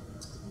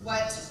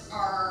what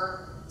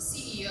our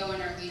CEO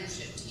and our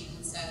leadership team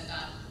had said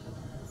that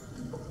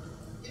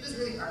it was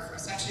really hard for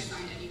us to actually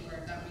find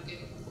anywhere that we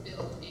could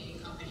build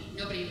a company.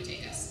 Nobody would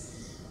take us.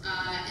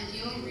 And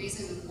the only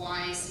reason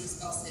why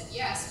Smith Falls said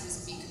yes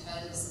was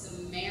because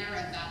the mayor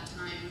at that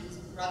time, his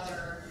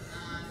brother,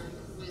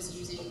 was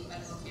using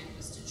medical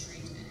cannabis to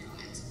treat an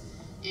ailment.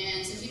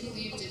 And so he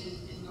believed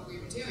in what we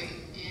were doing.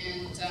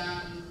 And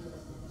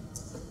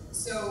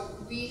so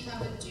we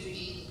have a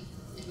duty,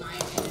 in my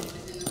opinion,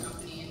 within the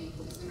company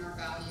and within our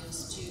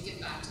values to give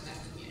back to that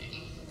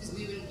community, because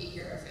we wouldn't be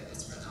here if it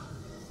was for them.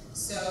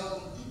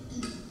 So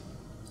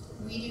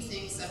we do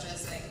things such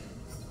as, like,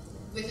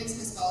 within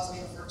Smith Falls we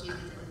have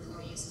 1,400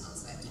 employees on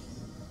site.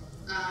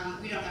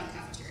 We don't have a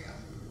cafeteria.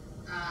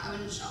 I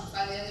went to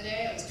Shopify the other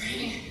day. I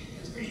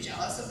was pretty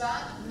jealous of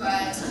that.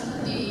 But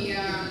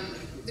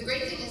the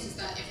great thing is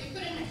that if we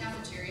put in a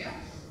cafeteria,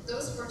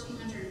 those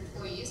 1,400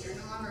 employees are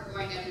no longer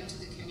going out into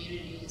the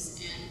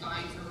communities and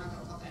buying from our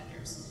local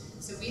vendors.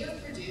 So we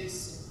have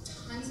produced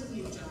tons of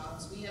new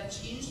jobs. We have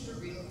changed the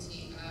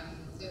realty,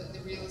 the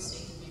real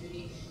estate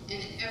community,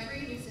 and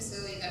every new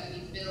facility that we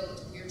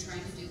build, we're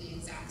trying to do the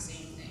exact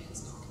same thing in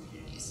small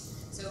communities.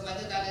 So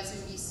whether that is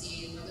in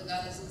BC, whether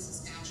that is in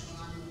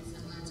Saskatchewan and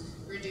Newfoundland,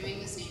 we're doing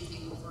the same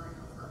thing over and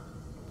over.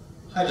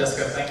 Hi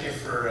Jessica, thank you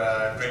for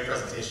a great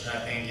presentation. I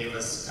think it gave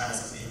us kind of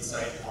some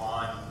insight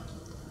on,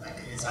 like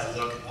an inside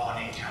look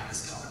on a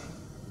cannabis company.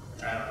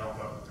 I don't know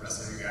about the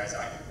rest of you guys,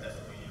 I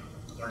definitely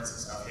learned some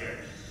stuff here.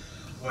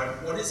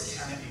 What is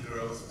Canopy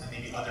Growth and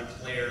maybe other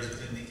players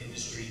within the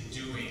industry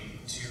doing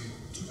to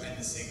end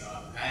this thing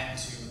up and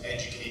to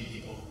educate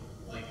people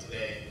like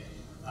today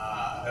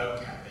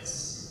about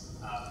cannabis,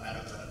 the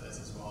medical benefits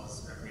as well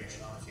as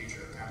recreational and the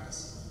future of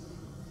cannabis?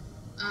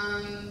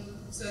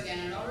 So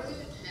again, it all really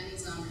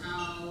depends on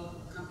how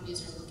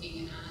companies are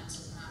looking at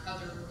how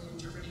they're really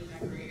interpreting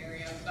that gray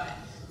area. But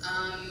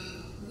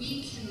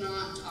we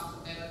cannot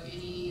talk about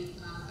any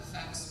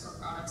effects or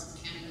products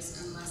of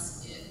cannabis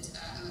unless it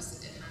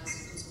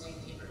has those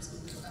white papers,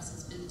 unless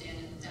it's been data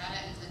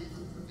and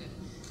clinically proven.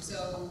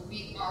 So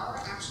we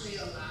are actually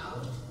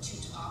allowed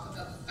to talk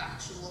about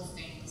factual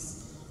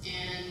things,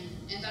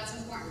 and that's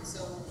important.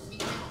 So we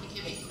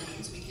can't make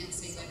claims. We can't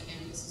say that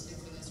cannabis is good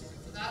for this or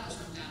good for that. There's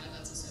no data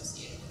that's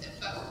associated with it,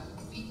 but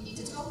we need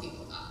to tell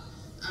people that.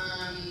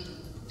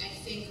 I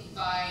think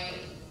by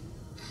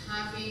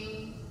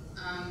having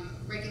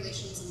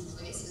regulations in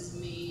place has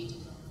made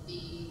the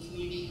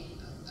community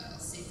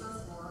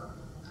safer for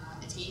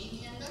attaining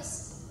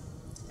cannabis.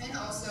 And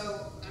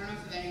also, I don't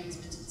know if anyone's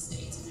been to the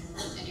States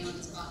and anyone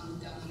has gotten a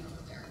gummy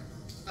over there,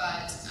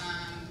 but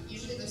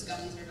usually those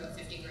gummies are about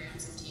 50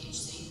 grams of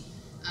THC.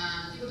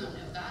 People don't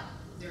know that.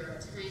 They're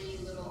a tiny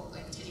little,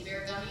 like, teddy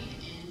bear gummy,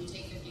 and you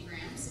take 50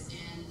 grams,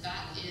 and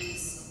that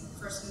is,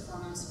 first and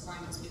foremost, why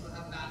most people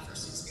have bad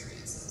first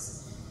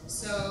experiences.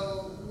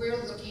 So we're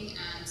looking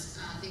at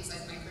things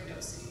like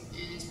microdosing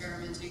and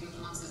experimenting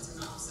with onsets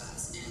and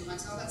offsets. And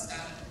once all that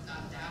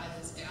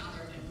data is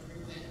gathered and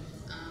proven,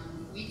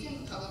 we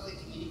can publicly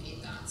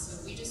communicate that.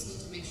 So we just need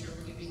to make sure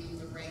we're giving them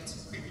the right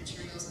print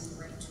materials and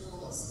the right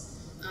tools,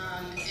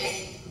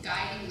 and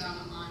guiding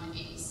them on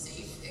a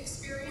safe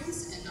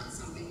experience and not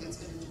something that's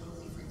going to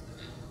totally freak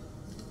them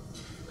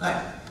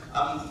out.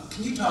 Hi.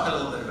 Can you talk a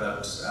little bit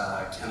about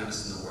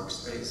cannabis in the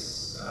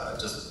workspace,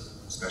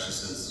 just especially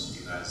since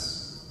you guys...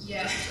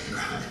 Yeah.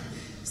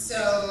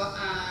 So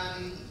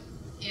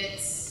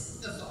it's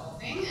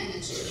evolving and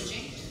it's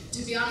changing.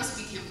 To be honest,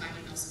 we can't find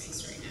enough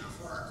space right now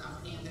for our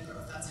company and the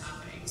growth that's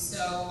happening.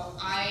 So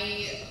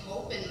I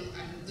hope, and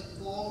the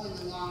goal in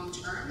the long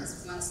term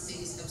is once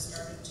things have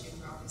started to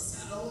probably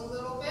settle a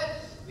little bit,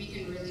 we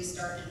can really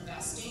start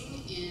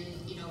investing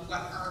in, you know, what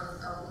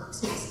our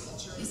workspace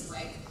culture is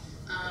like.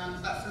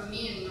 But for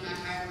me, and when I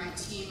hire my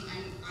team,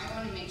 I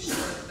want to make sure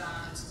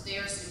that they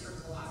are super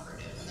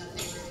collaborative and that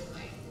they really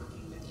like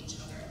working with each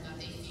other and that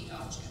they feed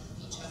off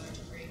each other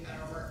to create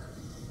better work.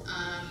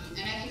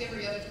 And I think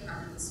every other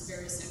department is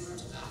very similar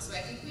to that. So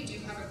I think we do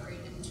have a great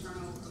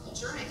internal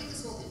culture, and I think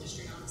this whole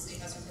industry honestly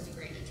has a really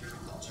great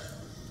internal culture.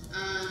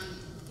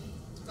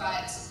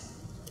 But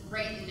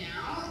right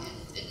now,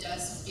 it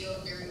does feel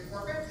very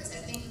corporate because I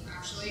think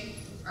actually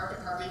our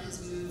department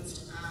has moved,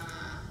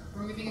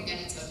 we're moving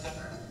again in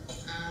September,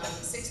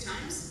 6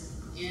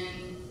 times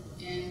in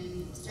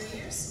 3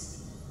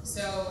 years.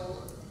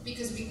 So,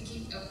 because we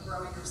keep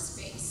outgrowing our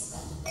space.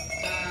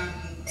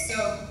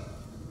 So,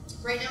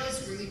 right now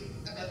it's really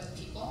about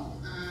the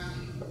people.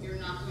 You're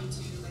not going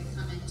to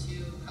come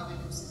into probably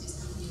most of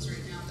these companies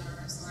right now that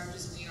are as large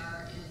as we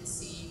are and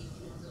see,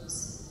 you know,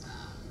 those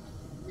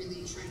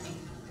really trending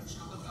kind of like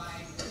Shopify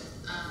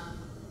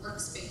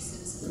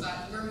workspaces.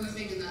 But we're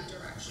moving in that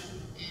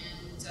direction,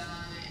 and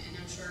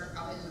I'm sure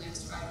probably in the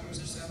next 5 years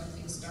or so, when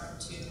things start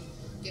to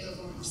get a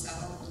little more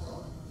settled,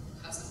 we'll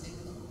have something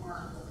a little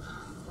more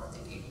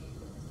forward-thinking.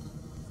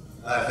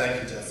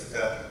 Thank you,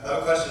 Jessica. I have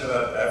a question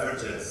about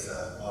beverages.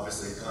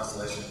 Obviously,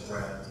 Constellation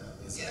brand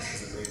is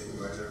a big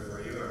merger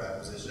for you, or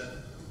acquisition.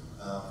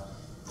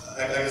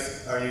 I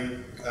guess, are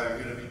you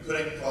going to be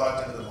putting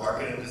product into the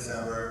market in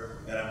December?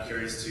 And I'm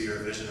curious to your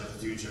vision of the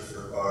future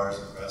for bars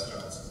and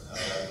restaurants and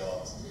how that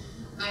evolves.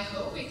 I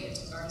hope we get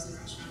to bars and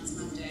restaurants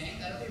one day.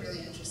 That'll be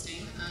really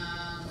interesting.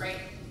 Right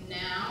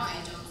now, I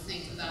don't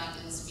think that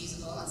is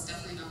feasible. It's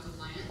definitely not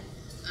compliant.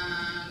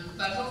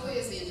 But hopefully,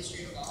 as the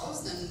industry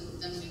evolves,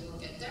 then we will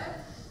get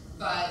there.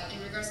 But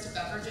in regards to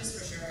beverages,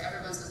 for sure,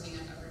 everyone's looking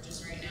at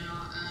beverages right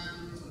now.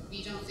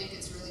 We don't think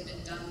it's really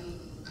been done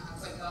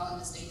quite well in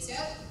the States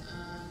yet.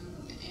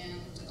 And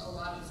a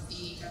lot of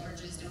the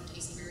beverages don't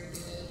taste very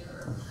good,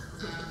 or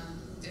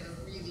they're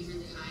really,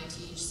 really high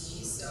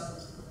THC. So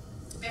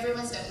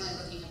everyone's definitely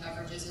looking at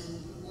beverages,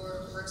 and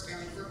we're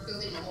experimenting. We're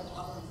building a whole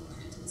bottling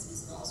plant in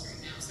Sioux Falls right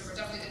now. So we're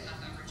definitely going to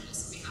have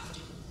beverages. We have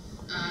to.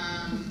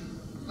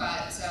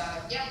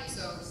 Yeah,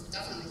 so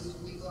definitely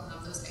we will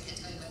have those. I can't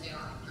tell you what they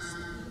are.